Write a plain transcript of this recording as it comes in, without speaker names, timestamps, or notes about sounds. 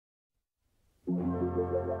Hello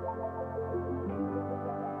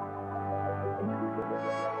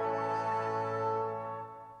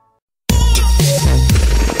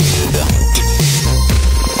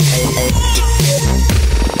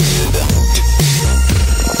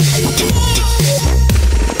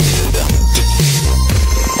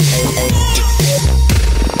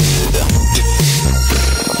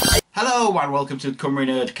and welcome to Cymru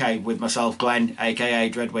Nerd Cave with myself, Glenn, aka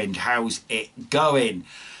Dreadwind. How's it going?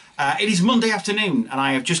 It is Monday afternoon and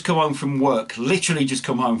I have just come home from work, literally just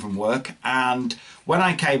come home from work, and when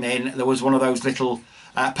I came in there was one of those little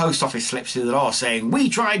post office slips through the door saying, "We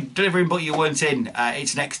tried delivering but you weren't in,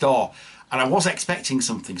 it's next door." And I was expecting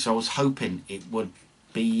something, so I was hoping it would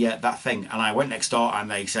be that thing, and I went next door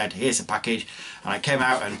and they said, "Here's a package," and I came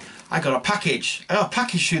out and I got a package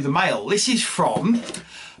through the mail. This is from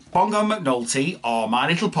Bongo McNulty, or My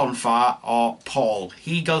Little Ponfar, or Paul.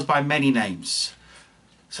 He goes by many names.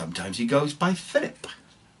 Sometimes he goes by Philip.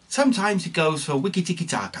 Sometimes he goes for Wiki Tiki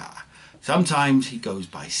Taka. Sometimes he goes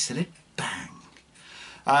by Silly Bang.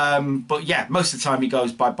 But yeah, most of the time he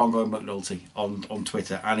goes by Bongo McNulty on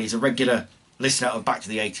Twitter, and he's a regular listener of Back to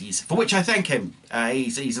the 80s, for which I thank him.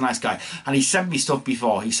 He's a nice guy, and he sent me stuff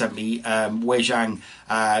before. He sent me Weijang,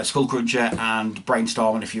 Skullcruncher and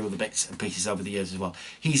Brainstorm and a few other bits and pieces over the years as well.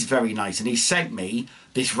 He's very nice, and he sent me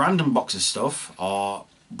this random box of stuff, or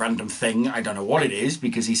random thing, I don't know what it is,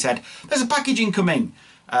 because he said, "There's a package incoming."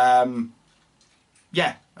 Yeah,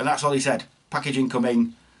 and that's all he said. Package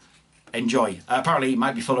incoming, enjoy. Apparently it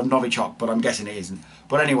might be full of Novichok, but I'm guessing it isn't.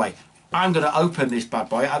 But anyway, I'm going to open this bad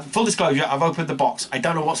boy. Full disclosure, I've opened the box. I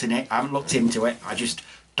don't know what's in it. I haven't looked into it. I just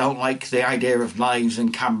don't like the idea of knives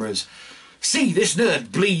and cameras. See this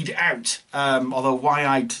nerd bleed out. Although why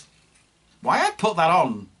I'd put that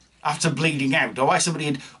on after bleeding out, or why somebody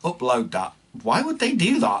would upload that. Why would they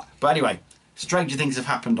do that? But anyway, stranger things have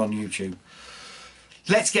happened on YouTube.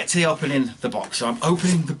 Let's get to the opening the box. So I'm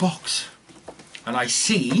opening the box, and I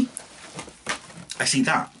see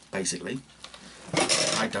that, basically.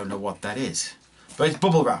 I don't know what that is, but it's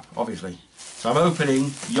bubble wrap, obviously. So I'm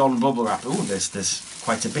opening yon bubble wrap. Oh, there's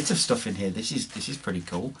quite a bit of stuff in here. This is pretty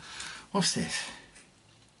cool. What's this?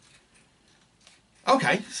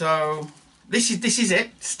 Okay, so this is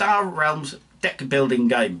it. Star Realms deck building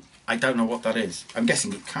game. I don't know what that is. I'm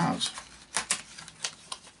guessing it's cards.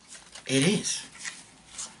 It is.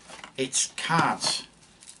 It's cards.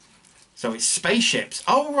 So it's spaceships.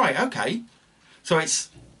 Oh right, okay. So it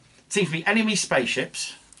seems to be enemy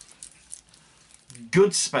spaceships,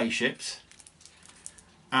 good spaceships,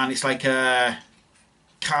 and it's like a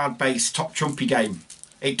card-based top trumpy game.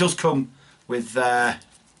 It does come with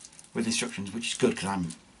instructions, which is good because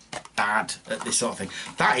I'm bad at this sort of thing.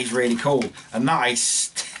 That is really cool, and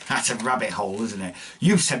that's a rabbit hole, isn't it?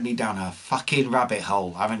 You've sent me down a fucking rabbit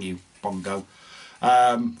hole, haven't you, Bongo?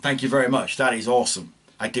 Thank you very much. That is awesome.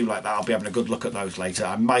 I do like that. I'll be having a good look at those later.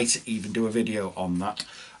 I might even do a video on that.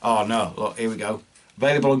 Oh no, look, here we go.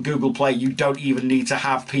 Available on Google Play. You don't even need to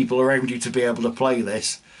have people around you to be able to play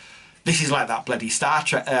this. This is like that bloody Star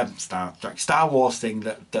Wars thing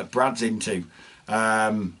that Brad's into.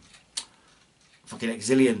 Fucking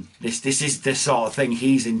Exilion. This is the sort of thing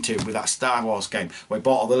he's into with that Star Wars game, where you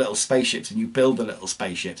bought all the little spaceships and you build the little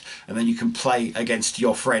spaceships, and then you can play against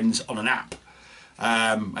your friends on an app.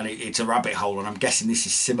 And it's a rabbit hole, and I'm guessing this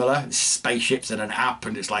is similar. It's spaceships and an app,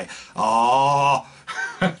 and it's like, oh,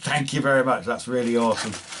 thank you very much. That's really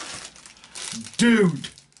awesome, dude.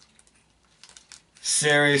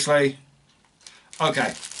 Seriously.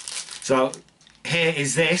 Okay, so here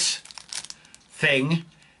is this thing.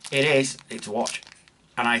 It's a watch,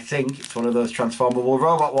 and I think it's one of those transformable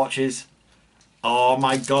robot watches. Oh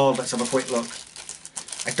my god, let's have a quick look.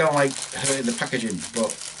 I don't like hurting the packaging,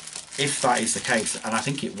 but if that is the case, and I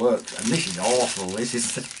think it works, and this is awful, this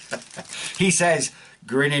is he says,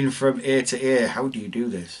 grinning from ear to ear. How do you do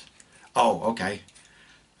this? Oh, okay.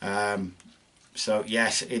 So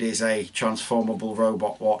yes, it is a transformable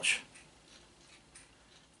robot watch.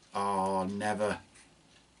 Oh, never.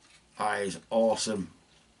 That is awesome.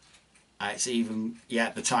 It's even, yeah,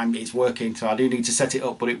 at the time it's working, so I do need to set it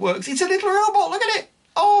up, but it works. It's a little robot, look at it.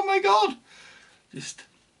 Oh my god.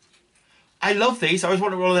 I love these. I always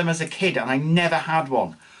wanted one of them as a kid, and I never had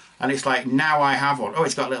one. And it's like, now I have one. Oh,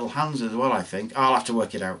 it's got little hands as well, I think. I'll have to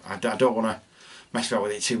work it out. I don't want to mess around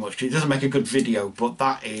with it too much, because it doesn't make a good video, but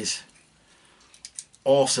that is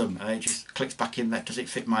awesome. And it just clicks back in there. Does it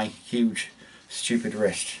fit my huge, stupid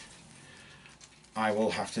wrist? I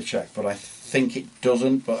will have to check, but I think it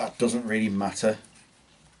doesn't, but that doesn't really matter.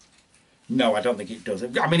 No, I don't think it does.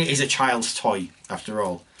 I mean, it is a child's toy, after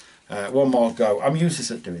all. One more go. I'm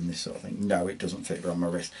useless at doing this sort of thing. No, it doesn't fit around my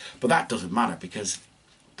wrist. But that doesn't matter because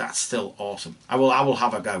that's still awesome. I will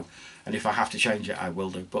have a go. And if I have to change it, I will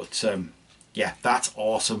do. But yeah, that's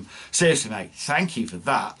awesome. Seriously, mate, thank you for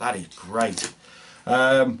that. That is great.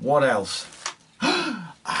 What else?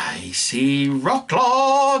 I see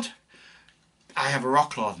Rocklord. I have a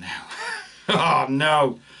Rocklord now. Oh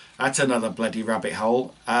no, that's another bloody rabbit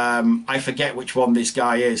hole. I forget which one this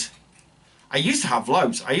guy is. I used to have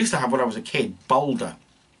loads. I used to have, when I was a kid, Boulder.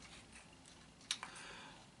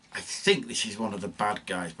 I think this is one of the bad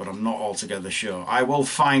guys, but I'm not altogether sure. I will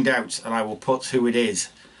find out and I will put who it is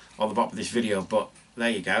on the bottom of this video, but there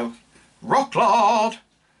you go. Rocklord!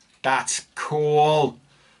 That's cool.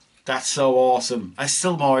 That's so awesome. There's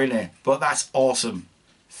still more in here, but that's awesome.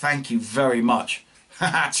 Thank you very much.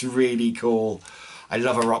 That's really cool. I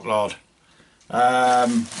love a Rocklord.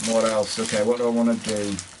 What else? Okay, what do I want to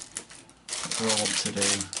do? What do I want to do?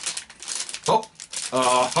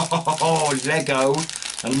 Oh, Lego.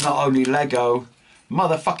 And not only Lego,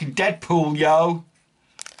 motherfucking Deadpool, yo.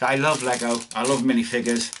 I love Lego. I love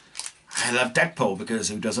minifigures. I love Deadpool because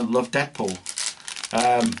who doesn't love Deadpool?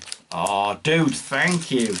 Oh, dude,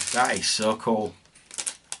 thank you. That is so cool.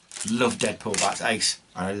 Love Deadpool. That's ace.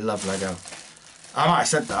 I love Lego. I might have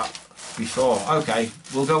said that before. Okay,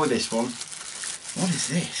 we'll go with this one. What is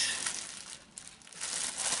this?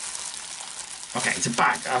 Okay, it's a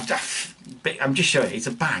bag. I'm just showing it. It's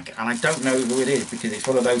a bag, and I don't know who it is because it's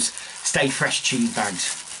one of those Stay Fresh cheese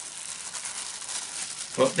bags.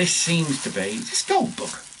 But this seems to be... Is this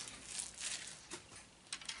Goldbug?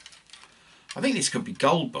 I think this could be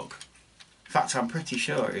Goldbug. In fact, I'm pretty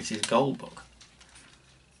sure it is Goldbug.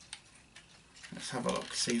 Let's have a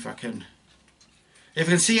look. See if I can... If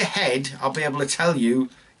I can see a head, I'll be able to tell you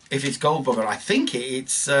if it's Goldbug. Or I think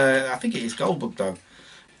it's. I think it is Goldbug though.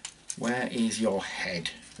 Where is your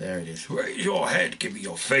head? There it is. Where is your head? Give me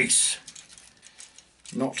your face.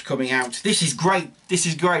 Not coming out. This is great. This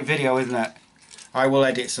is great video, isn't it? I will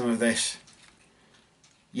edit some of this.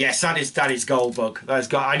 Yes, that is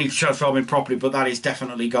Goldbug. I need to show filming properly, but that is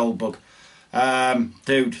definitely Goldbug.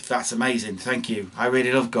 Dude, that's amazing. Thank you. I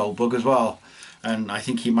really love Goldbug as well, and I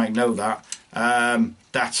think you might know that.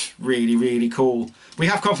 That's really, really cool. We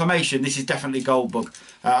have confirmation this is definitely Goldbug.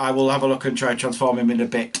 I will have a look and try and transform him in a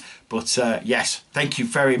bit. But yes, thank you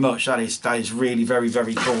very much. That is really very,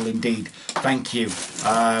 very cool indeed. Thank you.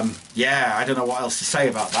 Yeah, I don't know what else to say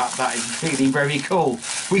about that. That is really very cool.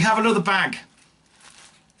 We have another bag.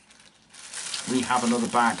 We have another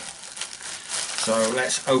bag. So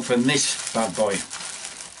let's open this bad boy.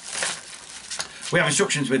 We have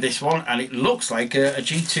instructions with this one, and it looks like a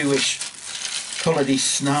G2-ish coloured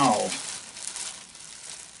snarl.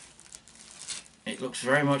 It looks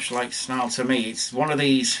very much like snarl to me. It's one of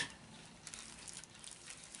these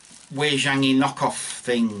Weijiangy knockoff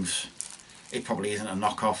things. It probably isn't a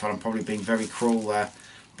knockoff, and I'm probably being very cruel there.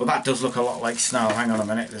 But that does look a lot like snarl. Hang on a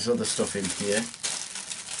minute, there's other stuff in here.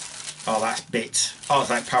 Oh, that's bits. Oh, it's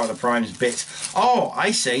like Power of the Prime's bits. Oh, I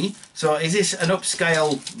see. So is this an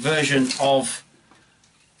upscale version of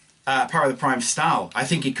Power of the Prime style? I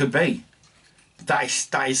think it could be. That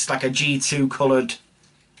is like a G2 coloured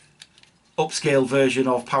upscale version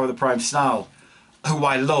of Power of the Prime Snarl, who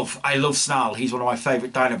I love. I love Snarl. He's one of my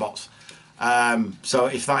favourite Dinobots. So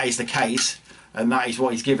if that is the case, and that is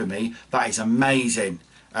what he's given me, that is amazing.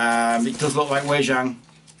 It does look like Weijiang,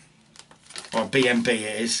 or BMB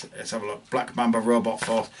it is. Let's have a look. Black Mamba Robot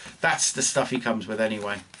Force. That's the stuff he comes with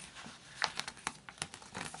anyway.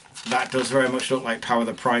 That does very much look like Power of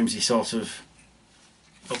the Primesy sort of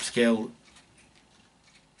upscale.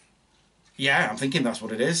 Yeah, I'm thinking that's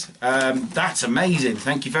what it is. That's amazing.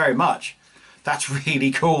 Thank you very much. That's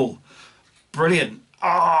really cool. Brilliant.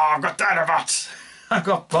 Oh, I've got Dinobots. I've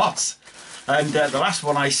got bots. And the last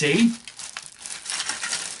one I see,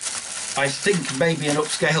 I think maybe an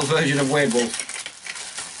upscale version of Weird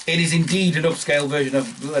Wolf. It is indeed an upscale version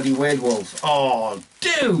of bloody Weird Wolf. Oh,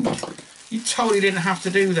 dude. You totally didn't have to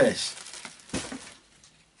do this.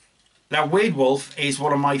 Now, Weird Wolf is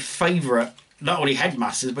one of my favourite, not only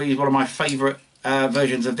headmasters, but he's one of my favourite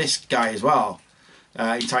versions of this guy as well,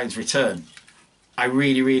 in Titan's Return. I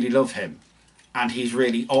really, really love him, and he's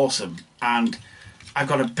really awesome. And I've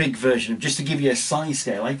got a big version of, just to give you a size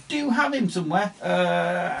scale, I do have him somewhere.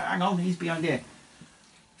 Hang on, he's behind here.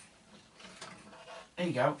 There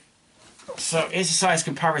you go. So here's a size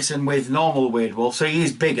comparison with normal Weird Wolf. So he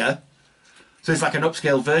is bigger. So it's like an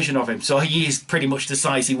upscale version of him. So he is pretty much the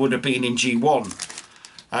size he would have been in G1,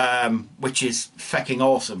 which is fecking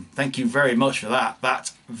awesome. Thank you very much for that.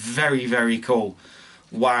 That's very, very cool.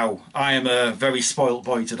 Wow, I am a very spoilt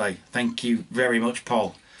boy today. Thank you very much,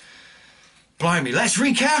 Paul. Blimey, let's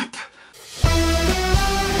recap.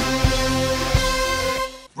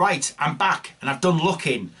 Right, I'm back and I've done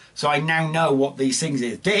looking, so I now know what these things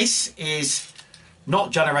is. This is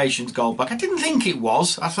not Generations Goldbug. I didn't think it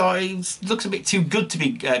was. I thought it looks a bit too good to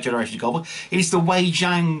be Generations Goldbug. It is the Wei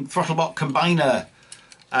Zhang Throttlebot Combiner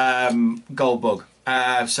Goldbug.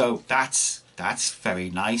 So that's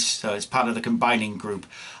very nice. So it's part of the combining group.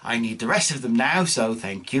 I need the rest of them now, so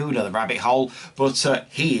thank you. Another rabbit hole. But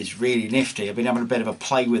he is really nifty. I've been having a bit of a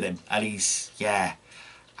play with him, and he's, yeah,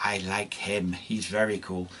 I like him. He's very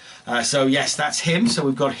cool. So yes, that's him. So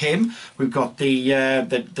we've got him. We've got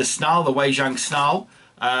the Snarl, the Wei Zhang Snarl,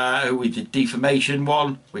 who is the Deformation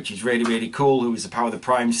one, which is really, really cool, who is the Power of the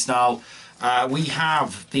Prime Snarl. We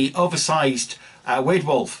have the oversized Weird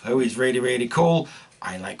Wolf, who is really, really cool.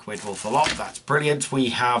 I like Weird Wolf a lot. That's brilliant. We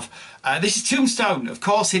have, this is Tombstone. Of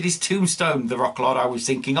course, it is Tombstone, the Rock Lord I was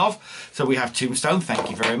thinking of. So we have Tombstone. Thank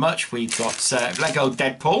you very much. We've got Lego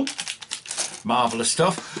Deadpool. Marvellous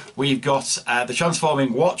stuff. We've got the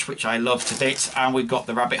Transforming Watch, which I love to bits. And we've got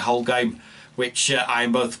the Rabbit Hole game, which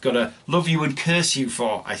I'm both going to love you and curse you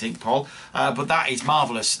for, I think, Paul. But that is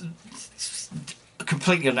marvellous.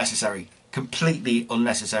 Completely unnecessary. Completely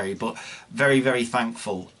unnecessary, but very, very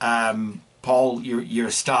thankful. Paul, you're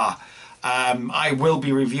a star. I will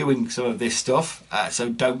be reviewing some of this stuff, so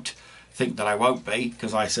don't think that I won't be,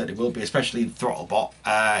 because I certainly will be, especially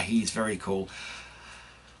Throttlebot. He's very cool.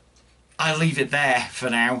 I'll leave it there for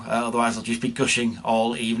now, otherwise I'll just be gushing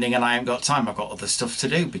all evening and I haven't got time. I've got other stuff to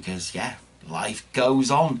do because, yeah, life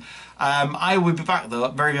goes on. I will be back, though,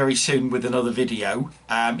 very, very soon with another video.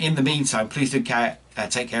 In the meantime, please do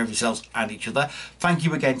take care of yourselves and each other. Thank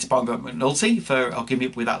you again to Mr McNulty for hooking me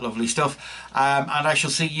up with that lovely stuff. And I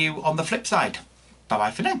shall see you on the flip side.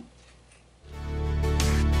 Bye-bye for now.